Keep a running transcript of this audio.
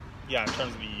in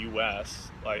terms of the U.S.,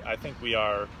 like I think we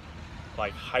are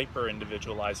like hyper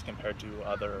individualized compared to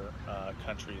other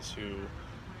countries who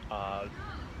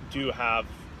do have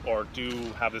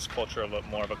this culture of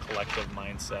more of a collective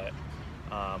mindset.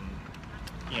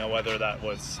 Whether that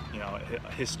was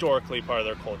historically part of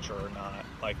their culture or not.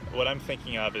 Like what I'm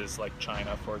thinking of is like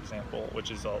China, for example, which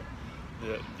is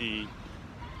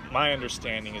my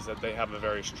understanding is that they have a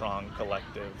very strong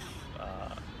collective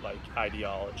like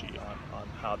ideology on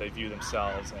how they view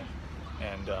themselves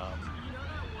and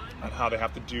how they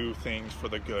have to do things for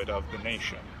the good of the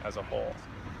nation as a whole.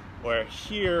 Where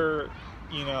here,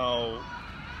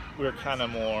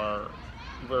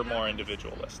 we're more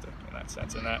individualistic in that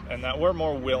sense, and that we're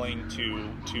more willing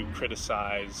to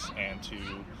criticize and to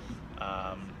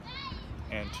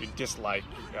dislike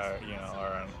our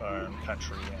own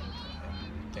country and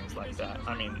things like that.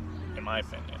 I mean, in my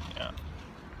opinion, yeah.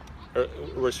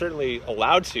 We're certainly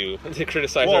allowed to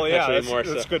criticize our country more.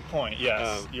 That's a good point.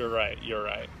 Yes, you're right.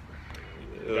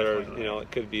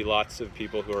 It could be lots of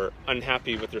people who are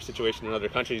unhappy with their situation in other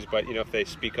countries, but if they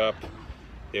speak up,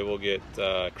 they will get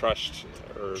crushed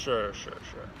or sure.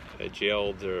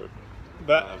 Jailed or.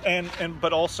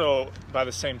 But also by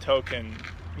the same token,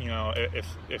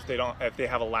 if they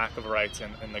have a lack of rights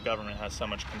and the government has so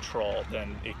much control,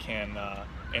 then it can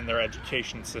in their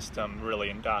education system really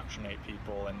indoctrinate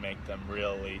people and make them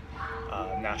really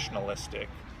nationalistic,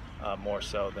 more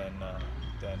so than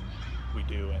we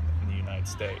do in the United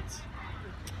States.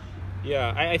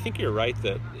 Yeah, I think you're right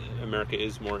that America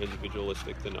is more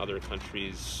individualistic than other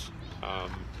countries.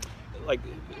 Like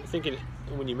thinking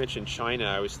when you mentioned China,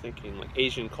 I was thinking like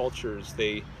Asian cultures,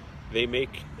 they put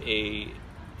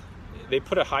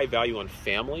a high value on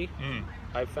family.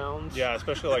 I've found. Yeah,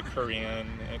 especially like Korean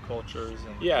cultures.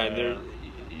 And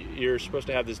you're supposed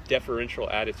to have this deferential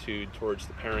attitude towards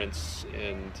the parents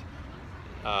and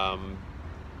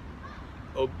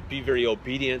be very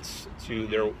obedient to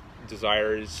their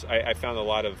desires. I found a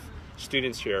lot of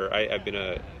students here. I've been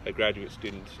a graduate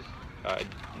student at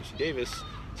UC Davis.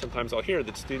 Sometimes I'll hear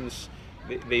that students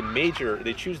they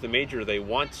choose the major they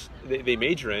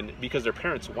major in because their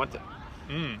parents want it.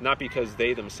 Not because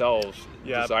they themselves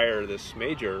desire this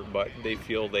major, but they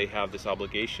feel they have this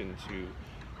obligation to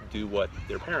do what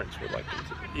their parents would like them to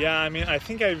do. Yeah, I mean, I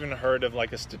think I even heard of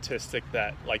like a statistic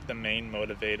that like the main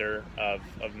motivator of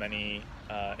many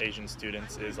Asian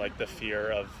students is like the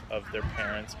fear of their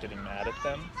parents getting mad at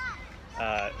them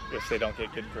if they don't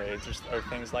get good grades or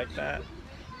things like that.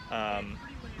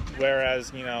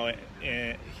 Whereas,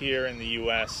 here in the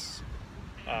U.S.,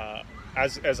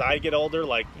 as I get older,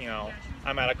 like,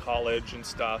 I'm out of college and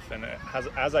stuff, and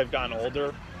as I've gotten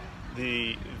older,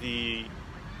 the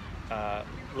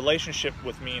relationship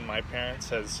with me and my parents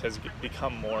has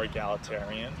become more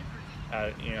egalitarian,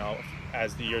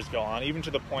 as the years go on, even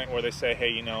to the point where they say,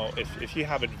 hey, if you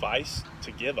have advice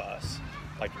to give us,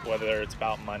 like whether it's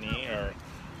about money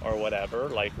or whatever,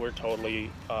 like we're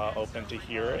totally open to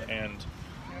hear it, and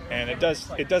it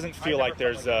doesn't feel like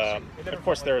there's of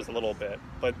course there is a little bit,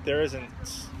 but there isn't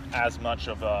as much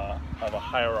of a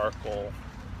hierarchical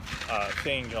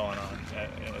thing going on,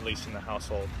 at least in the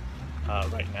household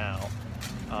right now.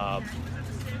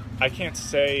 I can't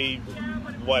say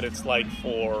what it's like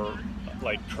for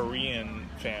like Korean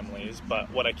families, but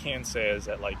what I can say is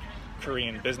that like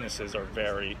Korean businesses are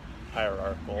very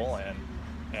hierarchical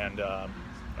and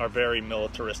are very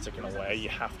militaristic in a way. You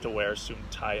have to wear a suit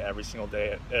and tie every single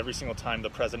day. Every single time the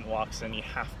president walks in, you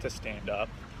have to stand up.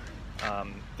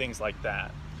 Things like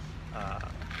that.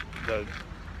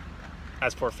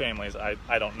 As for families,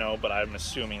 I don't know, but I'm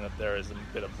assuming that there is a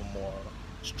bit of a more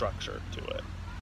structure to it.